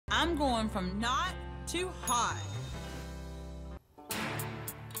I'm going from not to hot.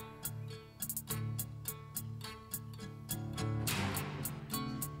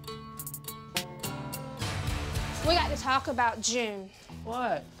 We got to talk about June.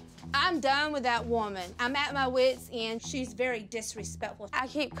 What? I'm done with that woman. I'm at my wit's end. She's very disrespectful. I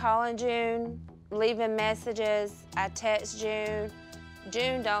keep calling June, leaving messages. I text June.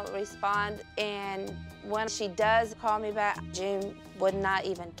 June don't respond, and when she does call me back, June would not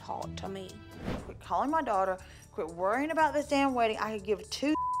even talk to me. Quit calling my daughter. Quit worrying about this damn wedding I could give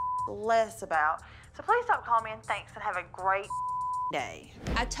two less about. So please stop calling me, and thanks, and have a great day.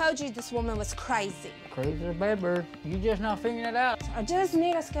 I told you this woman was crazy. Crazy as a bed bird. You just not figuring it out. I just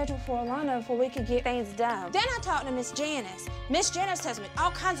need a schedule for Alana before we could get things done. Then I talked to Miss Janice. Miss Janice tells me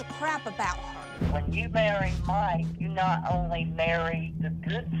all kinds of crap about her. When you marry Mike, you not only marry the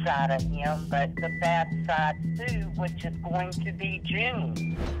good side of him, but the bad side too, which is going to be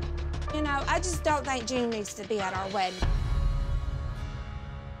June. You know, I just don't think June needs to be at our wedding.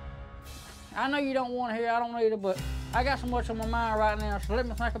 I know you don't want to hear, I don't either, but I got so much on my mind right now, so let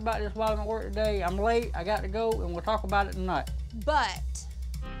me think about this while I'm at work today. I'm late, I got to go, and we'll talk about it tonight. But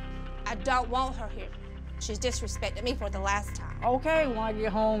I don't want her here. She's disrespected me for the last time. Okay, when I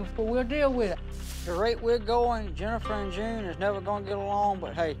get home, we'll deal with it. The rate we're going, Jennifer and June is never going to get along,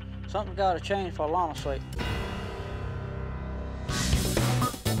 but hey, something's got to change for Alana's sake.